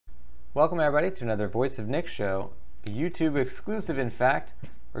Welcome everybody to another Voice of Nick show, a YouTube exclusive in fact.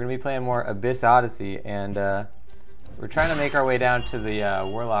 We're going to be playing more Abyss Odyssey, and we're trying to make our way down to the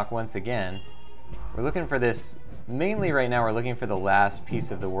Warlock once again. We're looking for this, mainly right now we're looking for the last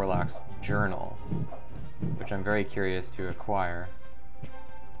piece of the Warlock's journal, which I'm very curious to acquire.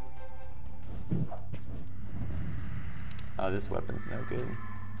 Oh, this weapon's no good.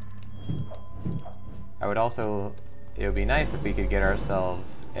 It would be nice if we could get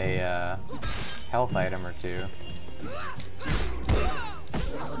ourselves a health item or two.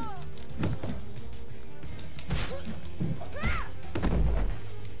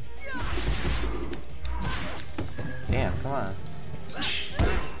 Damn, come on.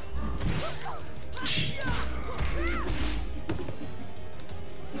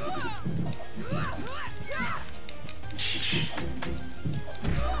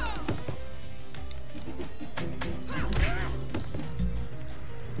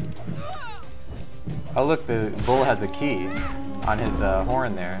 Oh look, the bull has a key on his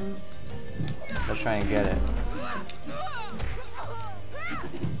horn there. Let's try and get it.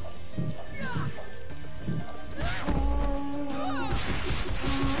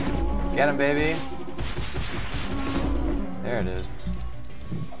 Get him, baby! There it is.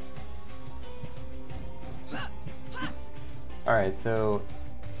 Alright, so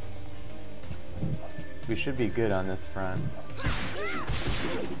we should be good on this front.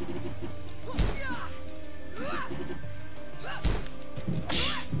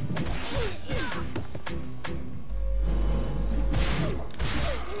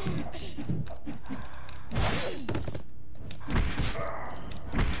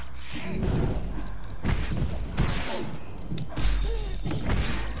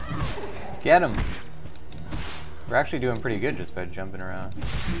 Get him! We're actually doing pretty good just by jumping around.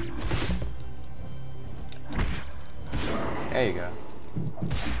 There you go.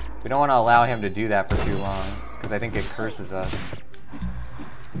 We don't want to allow him to do that for too long, because I think it curses us.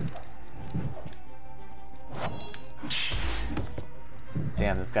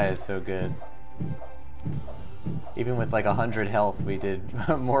 Damn, this guy is so good. Even with like 100 health, we did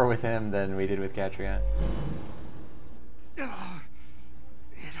more with him than we did with Catrian.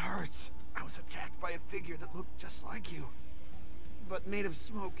 It hurts. I was attacked by a figure that looked just like you, but made of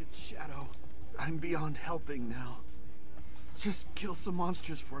smoke and shadow. I'm beyond helping now. Just kill some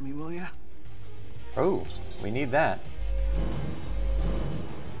monsters for me, will ya? Oh, we need that.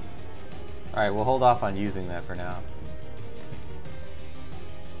 Alright, we'll hold off on using that for now.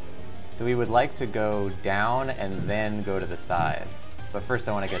 So we would like to go down and then go to the side. But first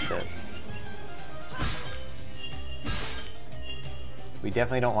I want to get this. We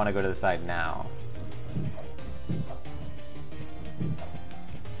definitely don't want to go to the side now.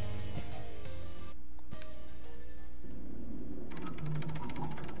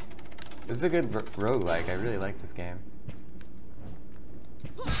 This is a good roguelike. I really like this game.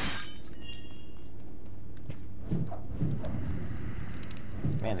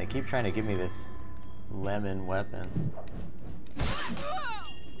 Man, they keep trying to give me this lemon weapon.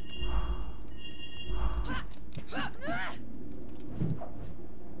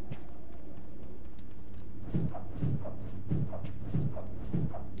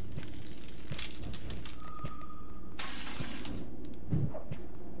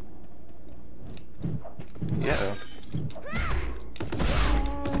 Uh-oh.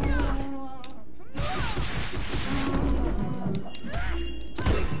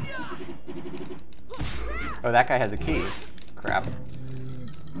 Oh, that guy has a key. Crap.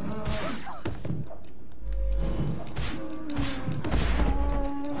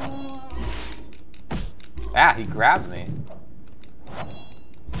 Ah, he grabbed me.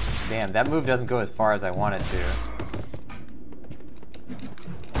 Damn, that move doesn't go as far as I want it to.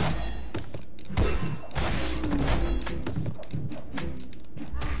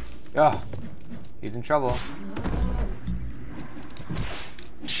 Oh, he's in trouble.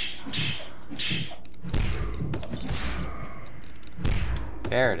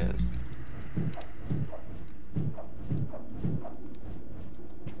 There it is.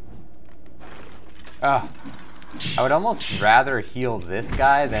 Oh, I would almost rather heal this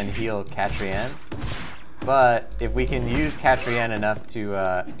guy than heal Catrian. But if we can use Catrian enough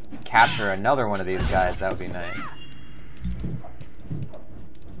to capture another one of these guys, that would be nice.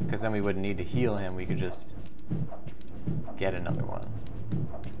 Because then we wouldn't need to heal him, we could just get another one.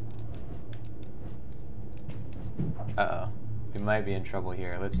 Uh-oh. We might be in trouble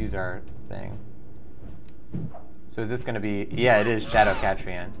here. Let's use our thing. So is this going to be... Yeah, it is Shadow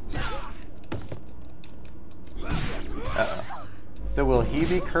Catrian. Uh-oh. So will he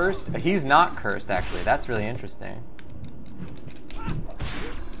be cursed? He's not cursed, actually. That's really interesting.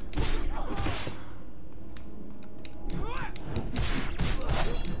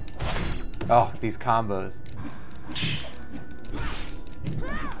 Oh, these combos.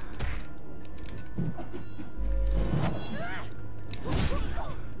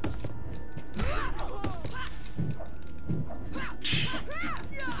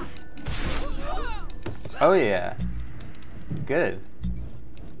 Oh yeah. Good.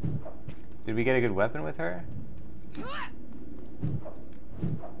 Did we get a good weapon with her?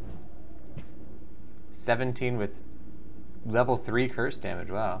 17 with level 3 curse damage,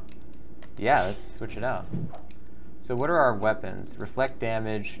 wow. Yeah, let's switch it out. So what are our weapons? Reflect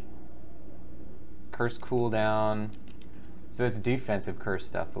damage, curse cooldown. So it's defensive curse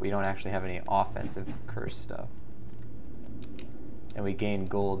stuff, but we don't actually have any offensive curse stuff. And we gain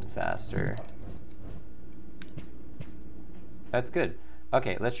gold faster. That's good.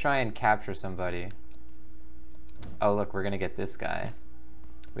 Okay, let's try and capture somebody. Oh look, we're gonna get this guy.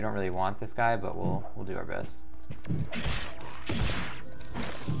 We don't really want this guy, but we'll do our best.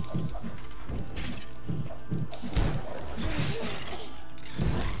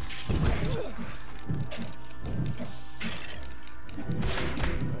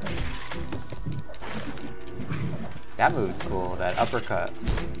 That move's cool, that uppercut.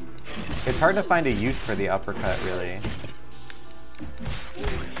 It's hard to find a use for the uppercut, really.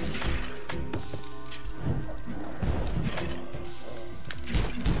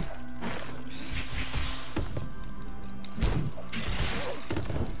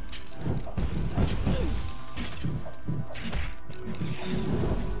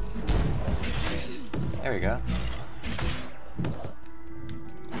 There we go.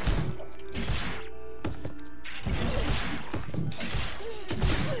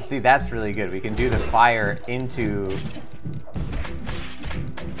 See, that's really good. We can do the fire into...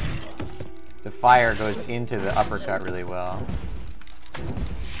 The fire goes into the uppercut really well.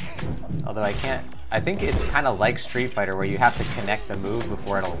 Although I can't... I think it's kind of like Street Fighter where you have to connect the move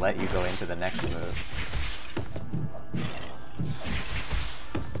before it'll let you go into the next move.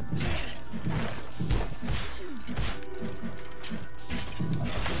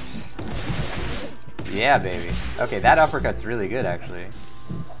 Yeah, baby. Okay, that uppercut's really good, actually.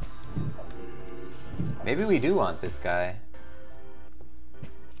 Maybe we do want this guy.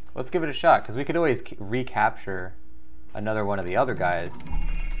 Let's give it a shot, because we could always recapture another one of the other guys.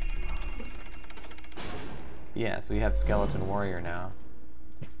 Yeah, so we have Skeleton Warrior now.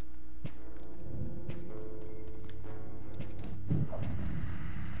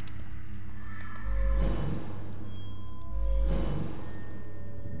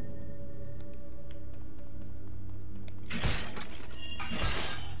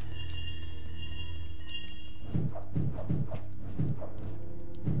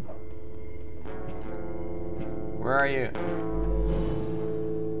 Where are you?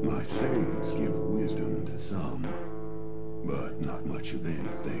 My sayings give wisdom to some, but not much of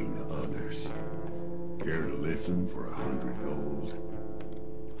anything to others. Care to listen for 100 gold?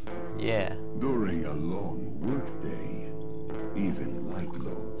 Yeah. During a long workday, even light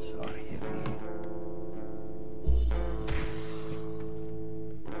loads are heavy.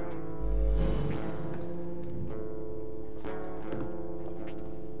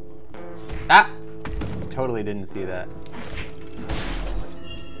 Ah! Totally didn't see that.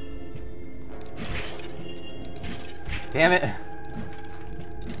 Damn it!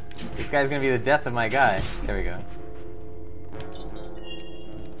 This guy's gonna be the death of my guy. There we go.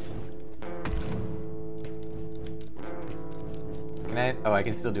 Can I? Oh, I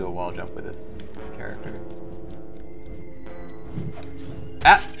can still do a wall jump with this character.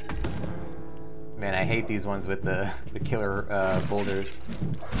 Ah! Man, I hate these ones with the killer boulders.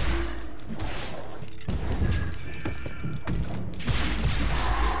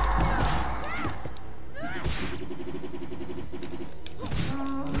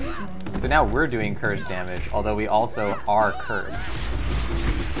 So now we're doing curse damage, although we also are cursed.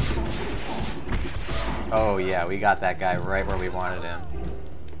 Oh yeah, we got that guy right where we wanted him.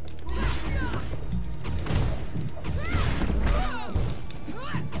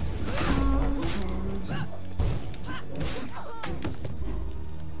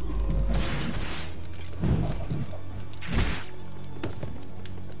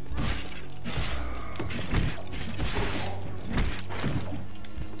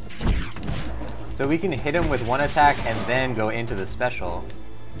 So we can hit him with one attack and then go into the special.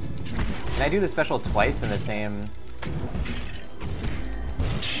 Can I do the special twice in the same...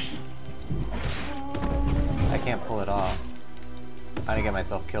 I can't pull it off. I'm gonna get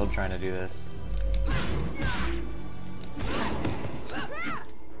myself killed trying to do this.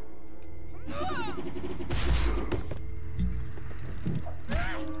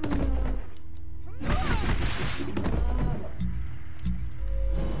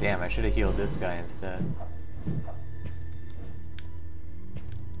 Damn, I should have healed this guy instead.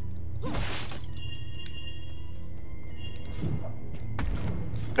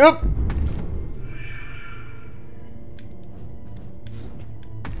 Oop!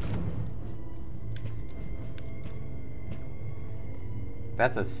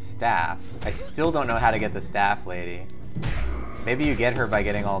 That's a staff. I still don't know how to get the staff lady. Maybe you get her by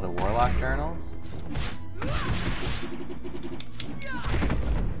getting all the warlock journals?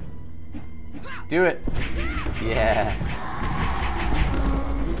 Do it! Yeah.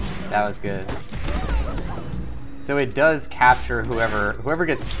 That was good. So it does capture whoever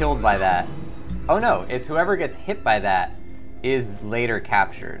gets killed by that. Oh no, it's whoever gets hit by that is later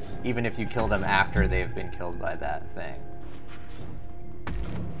captured, even if you kill them after they've been killed by that thing.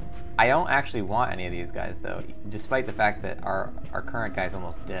 I don't actually want any of these guys though, despite the fact that our current guy's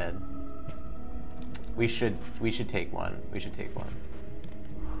almost dead. We should take one. We should take one.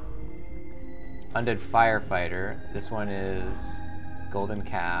 Undead Firefighter. This one is Golden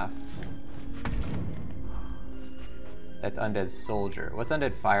Calf. That's Undead Soldier. What's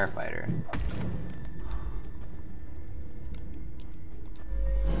Undead Firefighter?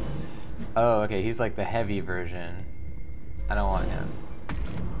 Oh, okay, he's like the heavy version. I don't want him.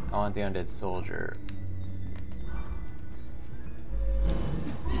 I want the Undead Soldier.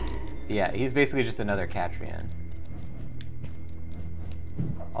 Yeah, he's basically just another Catrian.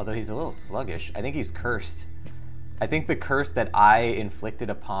 Although he's a little sluggish. I think he's cursed. I think the curse that I inflicted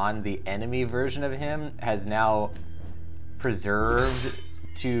upon the enemy version of him has now preserved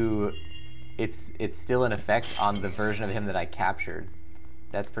to... It's still in effect on the version of him that I captured.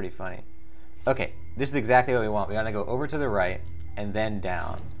 That's pretty funny. Okay, this is exactly what we want. We want to go over to the right and then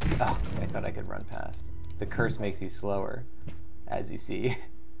down. Oh, I thought I could run past. The curse makes you slower, as you see.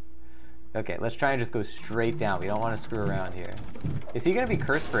 Okay, let's try and just go straight down. We don't want to screw around here. Is he going to be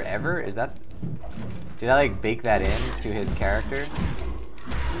cursed forever? Is that... Did I like bake that in to his character?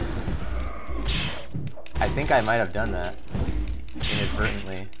 I think I might have done that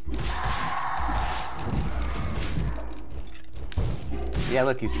inadvertently. Yeah,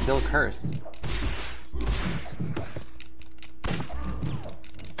 look, he's still cursed.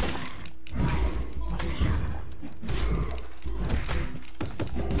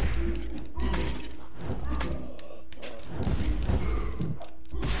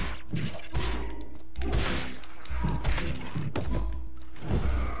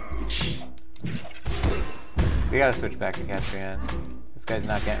 We gotta switch back to Catrian. This guy's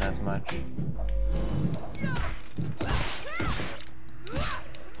not getting us much.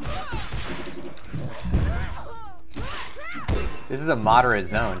 This is a moderate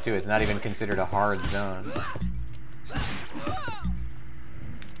zone too, it's not even considered a hard zone.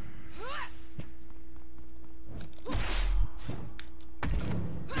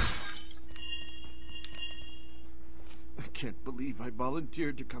 I can't believe I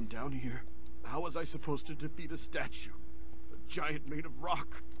volunteered to come down here. How was I supposed to defeat a statue? A giant made of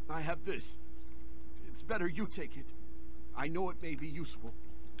rock. I have this. It's better you take it. I know it may be useful.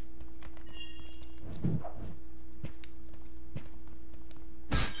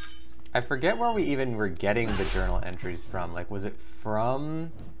 I forget where we even were getting the journal entries from. Like, was it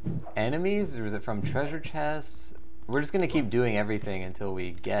from enemies or was it from treasure chests? We're just gonna keep doing everything until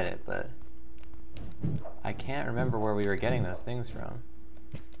we get it, but I can't remember where we were getting those things from.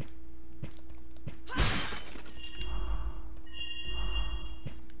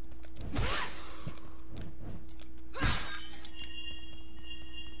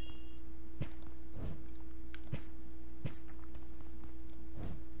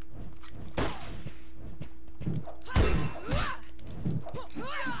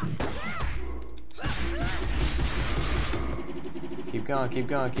 Keep going, keep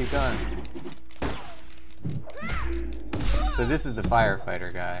going, keep going. So this is the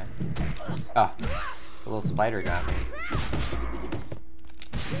firefighter guy. Ah, the little spider got me.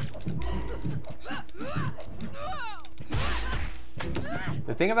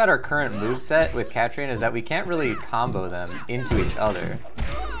 The thing about our current moveset with Catrian is that we can't really combo them into each other.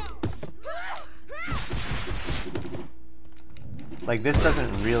 Like, this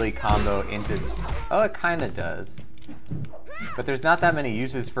doesn't really combo into... Oh, it kind of does. But there's not that many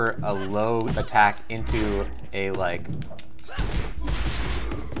uses for a low attack into a, like,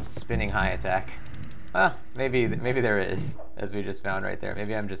 spinning high attack. Ah, maybe there is, as we just found right there.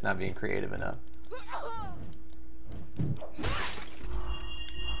 Maybe I'm just not being creative enough.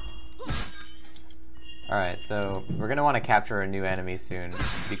 Alright, so we're going to want to capture a new enemy soon,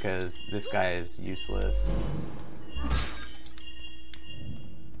 because this guy is useless.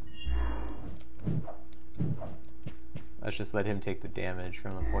 Let's just let him take the damage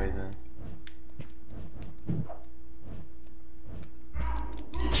from the poison.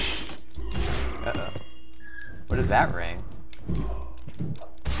 Uh-oh. What is that ring?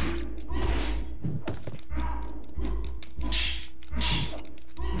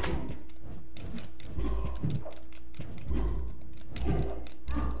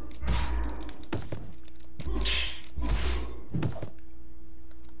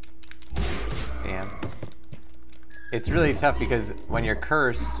 Damn. It's really tough because when you're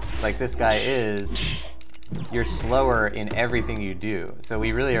cursed, like this guy is, you're slower in everything you do. So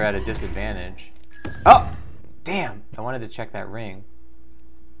we really are at a disadvantage. Oh! Damn! I wanted to check that ring.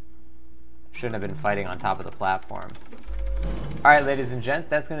 Shouldn't have been fighting on top of the platform. Alright, ladies and gents,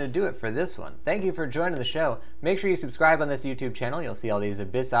 that's going to do it for this one. Thank you for joining the show. Make sure you subscribe on this YouTube channel. You'll see all these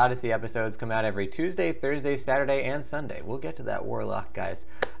Abyss Odyssey episodes come out every Tuesday, Thursday, Saturday, and Sunday. We'll get to that Warlock, guys.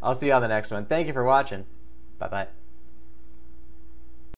 I'll see you on the next one. Thank you for watching. Bye-bye.